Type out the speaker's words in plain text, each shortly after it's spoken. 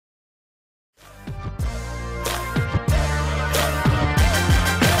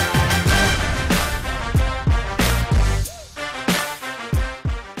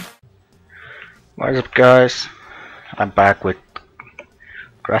What's up, guys? I'm back with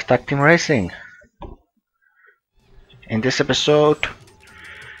Crash Tag Team Racing. In this episode,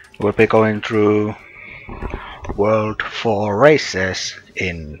 we'll be going through World 4 races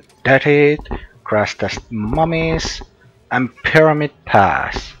in Dead Heat, Crash Test Mummies, and Pyramid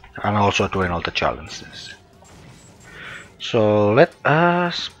Pass, and also doing all the challenges. So let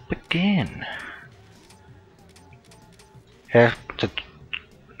us begin. Here's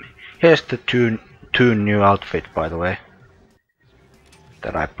the two new outfit, by the way,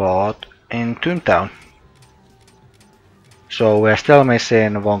 that I bought in Toontown. So we're still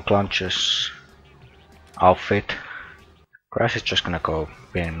missing Von Clunch's outfit. Crash is just gonna go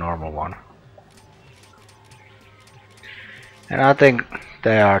being a normal one. And I think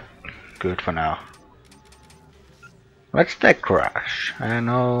they are good for now. Let's take Crash. I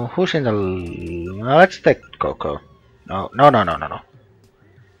know who's in the... let's take Coco. No.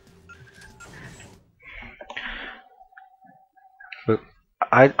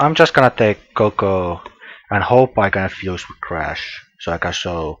 I'm just gonna take Coco and hope I can fuse with Crash so I can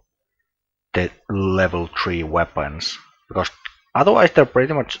show the level 3 weapons, because otherwise they're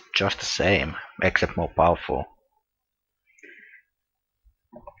pretty much just the same except more powerful.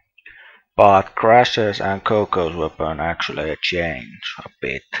 But Crash's and Coco's weapon actually change a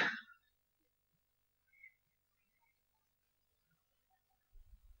bit.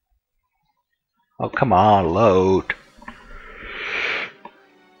 Oh, come on, load.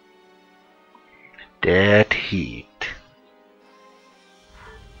 Dead Heat.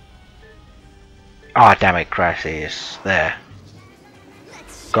 Ah, damn it, Crash is there.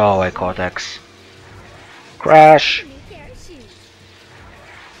 Go away, Cortex. Crash!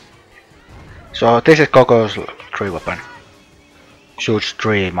 So this is Coco's 3 weapon. Shoots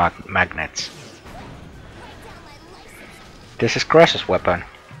 3 magnets. This is Crash's weapon.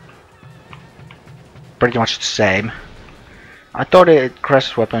 Pretty much the same. I thought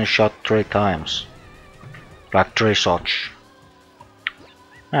Crash's weapon shot 3 times. Like 3 shots.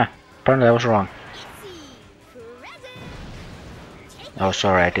 Apparently I was wrong. Oh,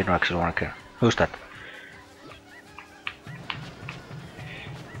 sorry, I didn't actually want to kill. Who's that?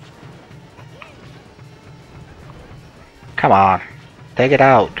 Come on, take it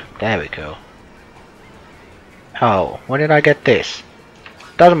out. There we go. Oh, when did I get this?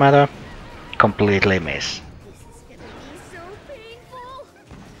 Doesn't matter. Completely miss.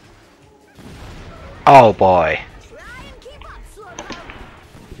 Oh boy.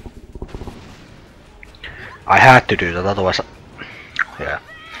 I had to do that, otherwise... yeah.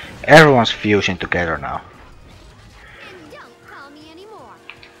 Everyone's fusing together now.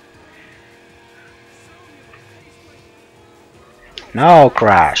 No,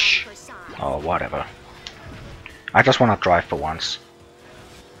 Crash. Oh, whatever. I just wanna drive for once.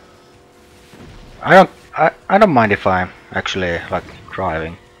 I don't mind if I'm actually like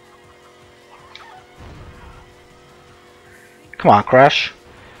driving. Come on, Crash.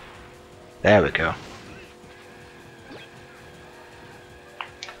 There we go.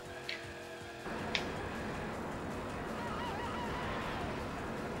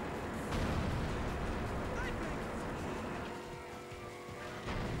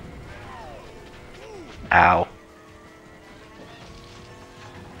 Ow.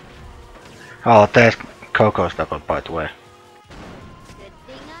 Oh, there's Coco's double, by the way. Good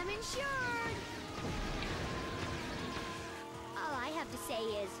thing I'm insured. All I have to say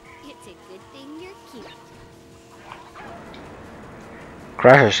is, it's a good thing you're cute.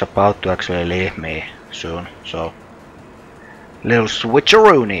 Crash is about to actually leave me soon, so... little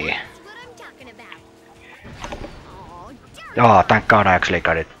switcheroony! That's what I'm talking about. Oh, thank God I actually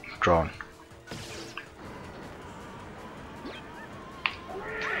got it drawn.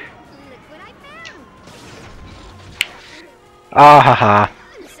 Ah ha ha.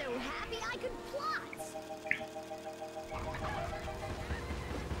 I'm so happy I could plot.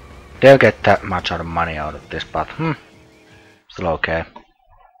 They'll get that much of money out of this, but still okay.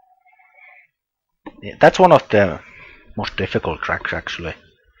 Yeah, that's one of the most difficult tracks actually.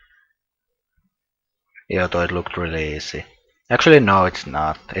 Yeah, though it looked really easy. Actually no, it's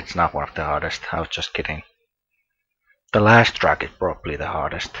not. It's not one of the hardest. I was just kidding. The last track is probably the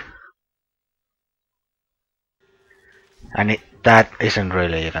hardest. And that isn't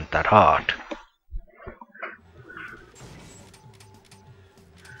really even that hard.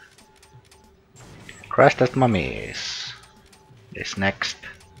 Crash Test Mummies is next.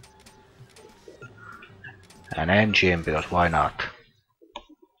 An engine, because why not?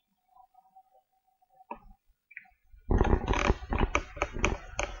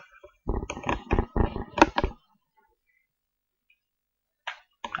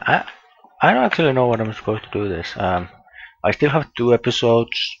 I don't actually know what I'm supposed to do this. I still have 2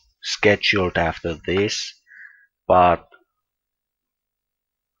 episodes scheduled after this, but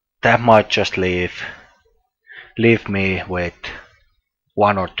that might just leave me with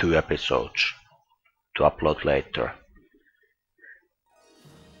 1 or 2 episodes to upload later.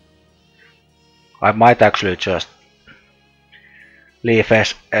 I might actually just leave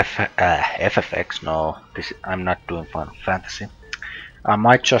FFX. No, I'm not doing Final Fantasy. I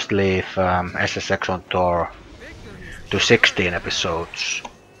might just leave SSX on tour to 16 episodes,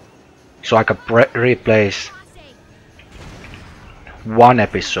 so I can replace 1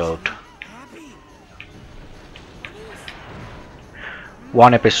 episode.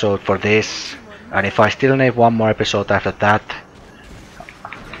 1 episode for this, and if I still need 1 more episode after that,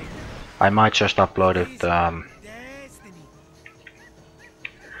 I might just upload it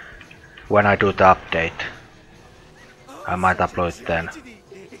when I do the update. I might upload it then.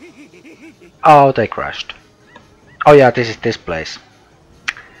 Oh, they crashed. Oh yeah, this is this place.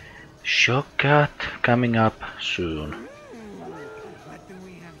 Shortcut coming up soon.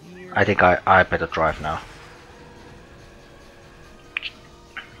 I think I better drive now.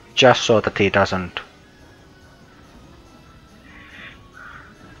 Just so that he doesn't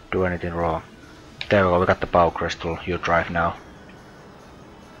do anything wrong. There we go, we got the power crystal. You drive now.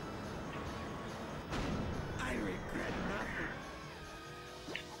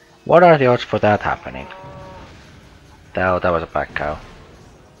 What are the odds for that happening? That was a bad cow.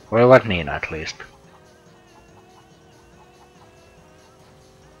 Well, what Nina at least.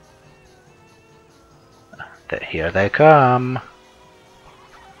 Here they come.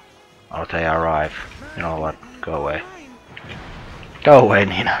 Or they arrive. You know what? Go away. Go away,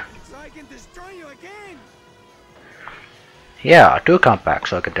 Nina. Yeah, do come back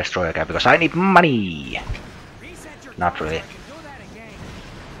so I can destroy again because I need money. Not really.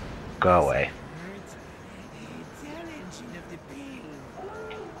 Go away.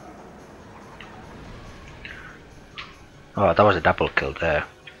 Oh, that was a double kill there.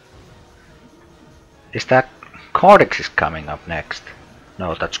 Is that Cortex is coming up next?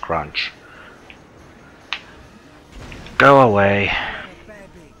 No, that's Crunch. Go away.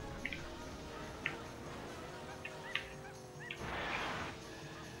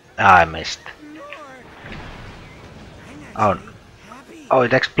 I missed. Oh, oh,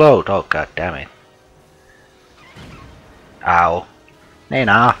 it exploded. Oh, god damn it. Ow.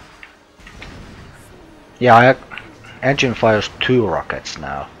 Nina. Yeah, engine fires 2 rockets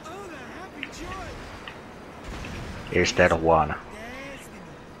now. Instead of 1.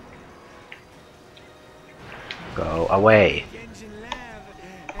 Go away.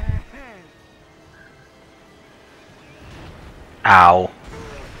 Ow.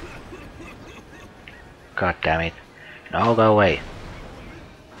 God damn it. No, go away.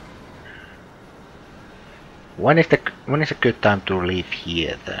 When is a good time to leave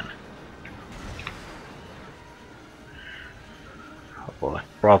here then? Oh boy,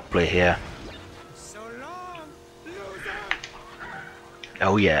 probably here.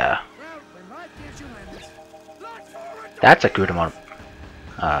 Oh yeah. That's a good amount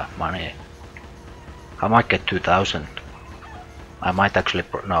of money. I might get 2,000. I might actually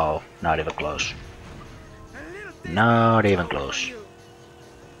no, not even close. Not even close.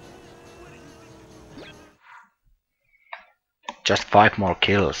 Just 5 more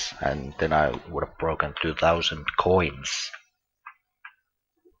kills and then I would have broken 2,000 coins.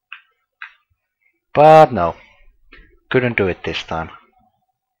 But no, couldn't do it this time.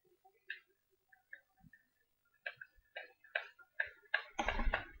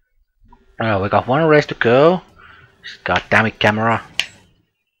 We got 1 race to go. God damn it, camera.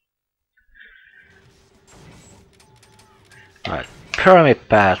 Alright, Pyramid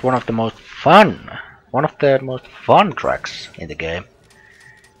Pass, one of the most fun tracks in the game.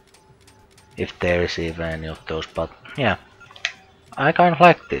 If there is even any of those, but yeah. I kinda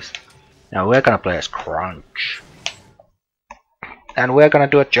like this. Now we're gonna play as Crunch. And we're gonna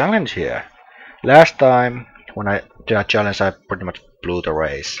do a challenge here. Last time, when I did a challenge, I pretty much blew the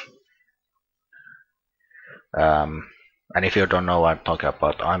race. And if you don't know what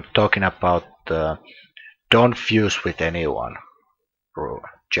I'm talking about the don't fuse with anyone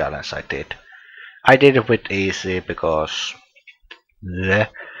challenge I did. I did it with easy because bleh,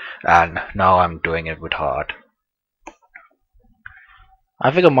 and now I'm doing it with hard.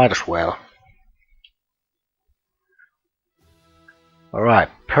 I think I might as well. Alright,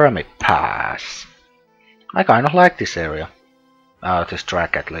 Pyramid Pass. I kinda like this area. This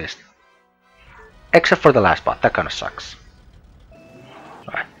track at least. Except for the last part, that kinda sucks.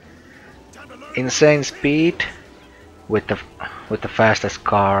 Right. Insane speed with the fastest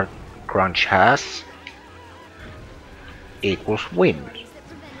car Crunch has equals win.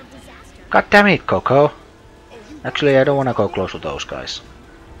 God damn it, Coco. Actually, I don't wanna go close to those guys.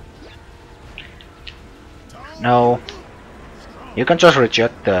 No. You can just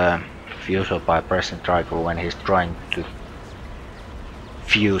reject the fusel by pressing triangle when he's trying to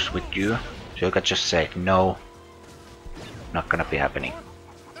fuse with you. So you can just say no. Not gonna be happening.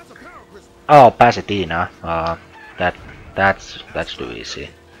 Oh, Pasadena. That's too easy.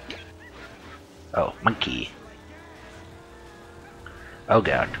 Oh, monkey. Oh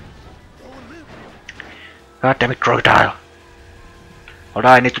god. God damn it, crocodile. Hold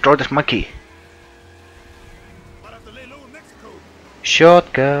on, I need to throw this monkey.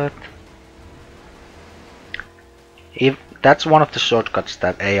 Shortcut. If that's one of the shortcuts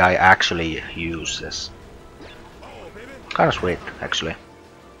that AI actually uses. Kinda sweet, actually.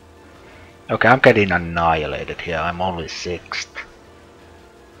 Okay, I'm getting annihilated here. I'm only 6th.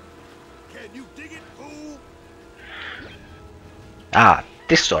 Ah,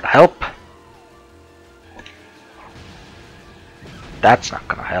 this sort of help. That's not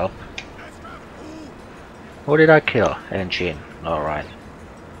gonna help. Who did I kill? Engine. Alright.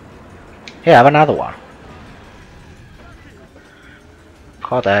 Here, I have another one.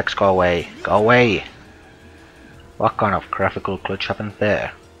 Cortex, go away. Go away! What kind of graphical glitch happened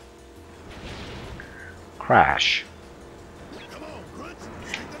there? Crash.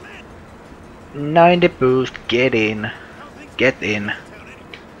 90 boost, get in. Get in.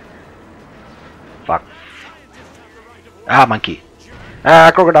 Fuck. Ah, monkey.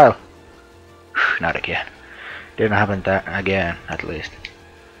 Ah, crocodile. Not again. Didn't happen that again, at least.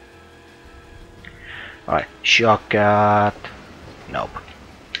 Alright, shotgun. Nope.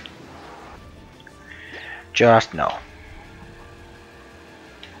 Just no.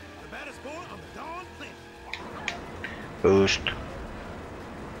 Boost.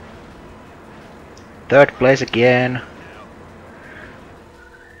 3rd place again.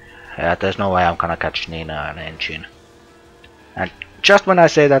 Yeah, there's no way I'm gonna catch Nina and Engine. And just when I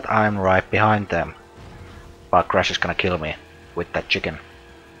say that, I'm right behind them. But Crash is gonna kill me with that chicken.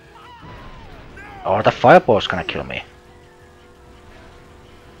 Or the fireball's gonna kill me.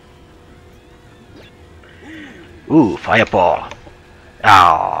 Ooh, fireball.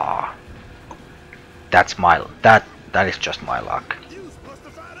 Ah, that's my that is just my luck.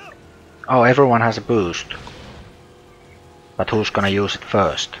 Oh, everyone has a boost. But who's gonna use it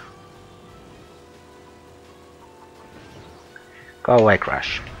first? Go away,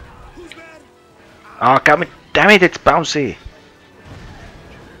 Crash. Oh, damn it, it's bouncy.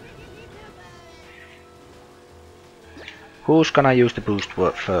 Who's gonna use the boost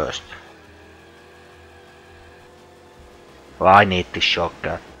first? Well, I need this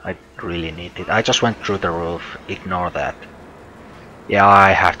shotgun. I really need it. I just went through the roof. Ignore that. Yeah,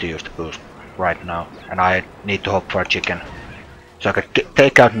 I have to use the boost right now. And I need to hope for a chicken. So I could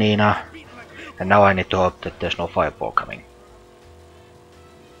take out Nina. And now I need to hope that there's no fireball coming.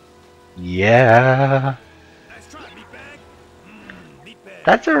 Yeah.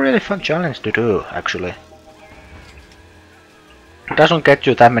 That's a really fun challenge to do, actually. It doesn't get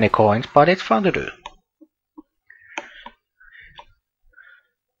you that many coins, but it's fun to do.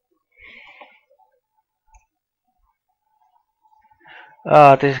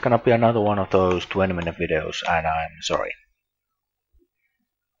 This is gonna be another one of those 20-minute videos, and I'm sorry.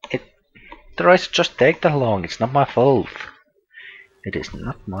 The race just take that long, it's not my fault. It is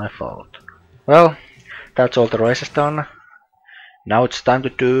not my fault. Well, that's all the race has done. Now it's time to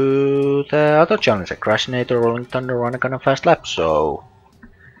do the other challenge, a Crashinator, Rolling Thunder, Run and a Fast Lap, so...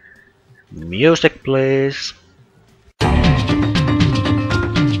 Music please!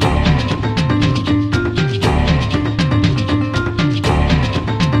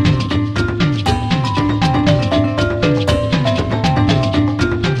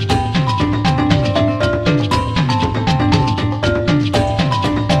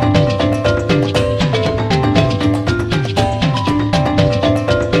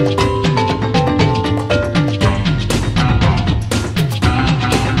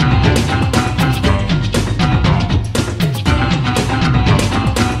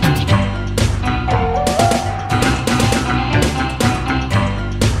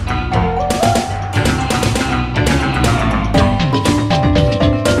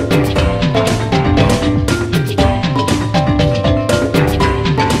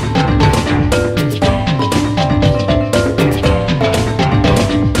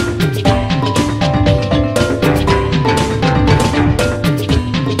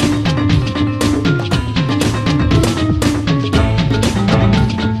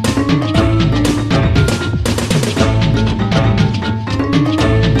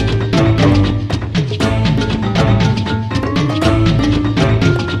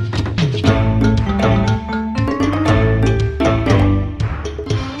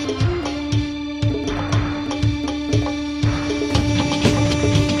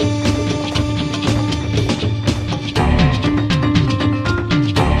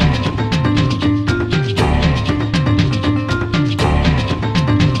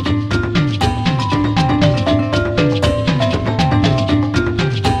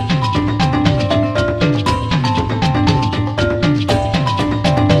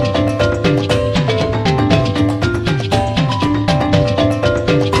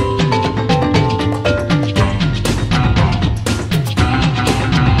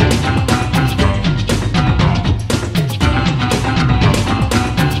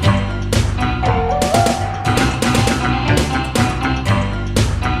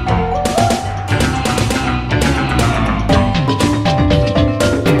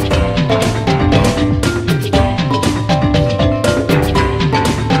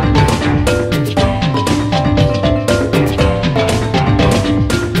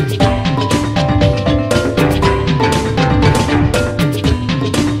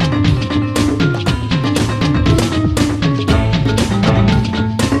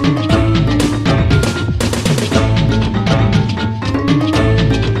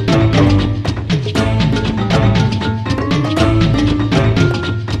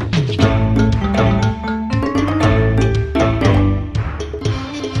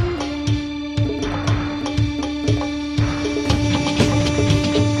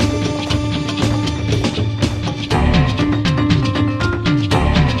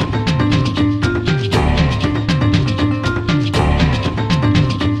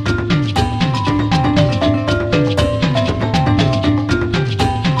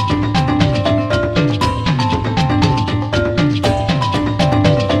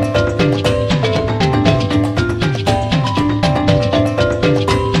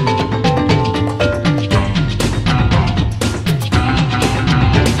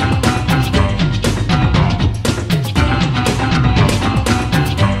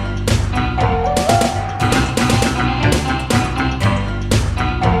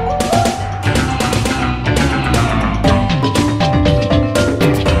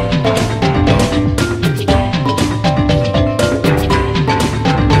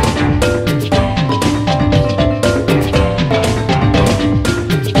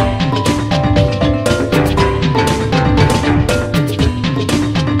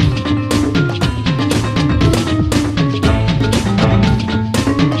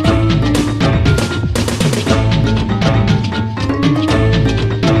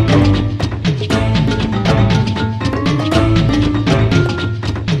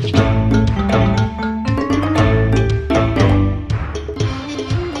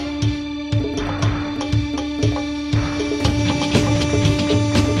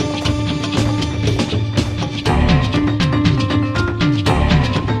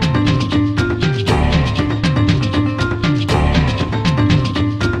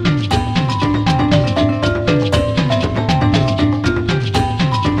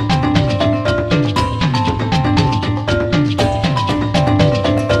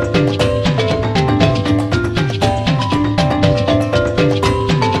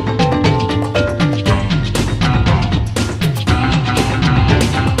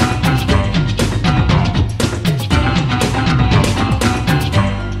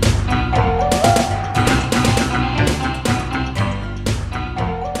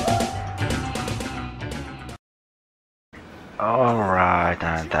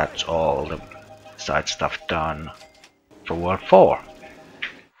 that's all the side stuff done for World 4.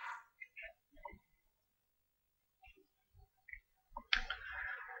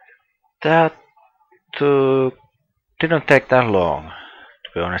 That didn't take that long, to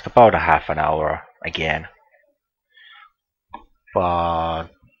be honest, about a half an hour again. But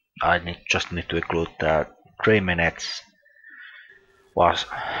I just need to include that 3 minutes was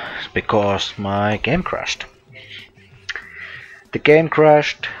because my game crashed. The game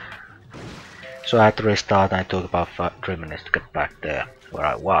crashed, so I had to restart and it took about 3 minutes to get back there where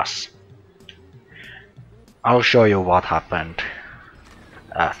I was. I'll show you what happened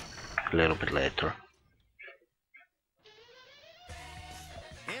a little bit later.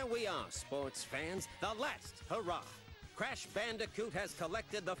 Here we are, sports fans, the last hurrah. Crash Bandicoot has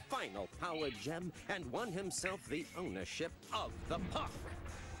collected the final power gem and won himself the ownership of the park.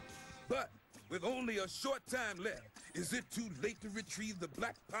 But with only a short time left, is it too late to retrieve the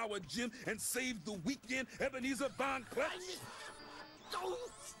Black Power Gem and save the weekend Ebenezer Von Clutch?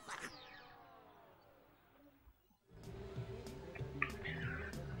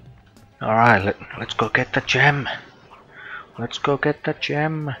 Alright, let's go get the gem. Let's go get the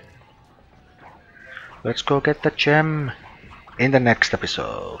gem. Let's go get the gem in the next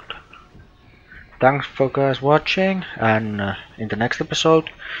episode. Thanks for guys watching, and in the next episode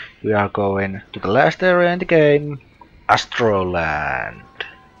we are going to the last area in the game, Astroland.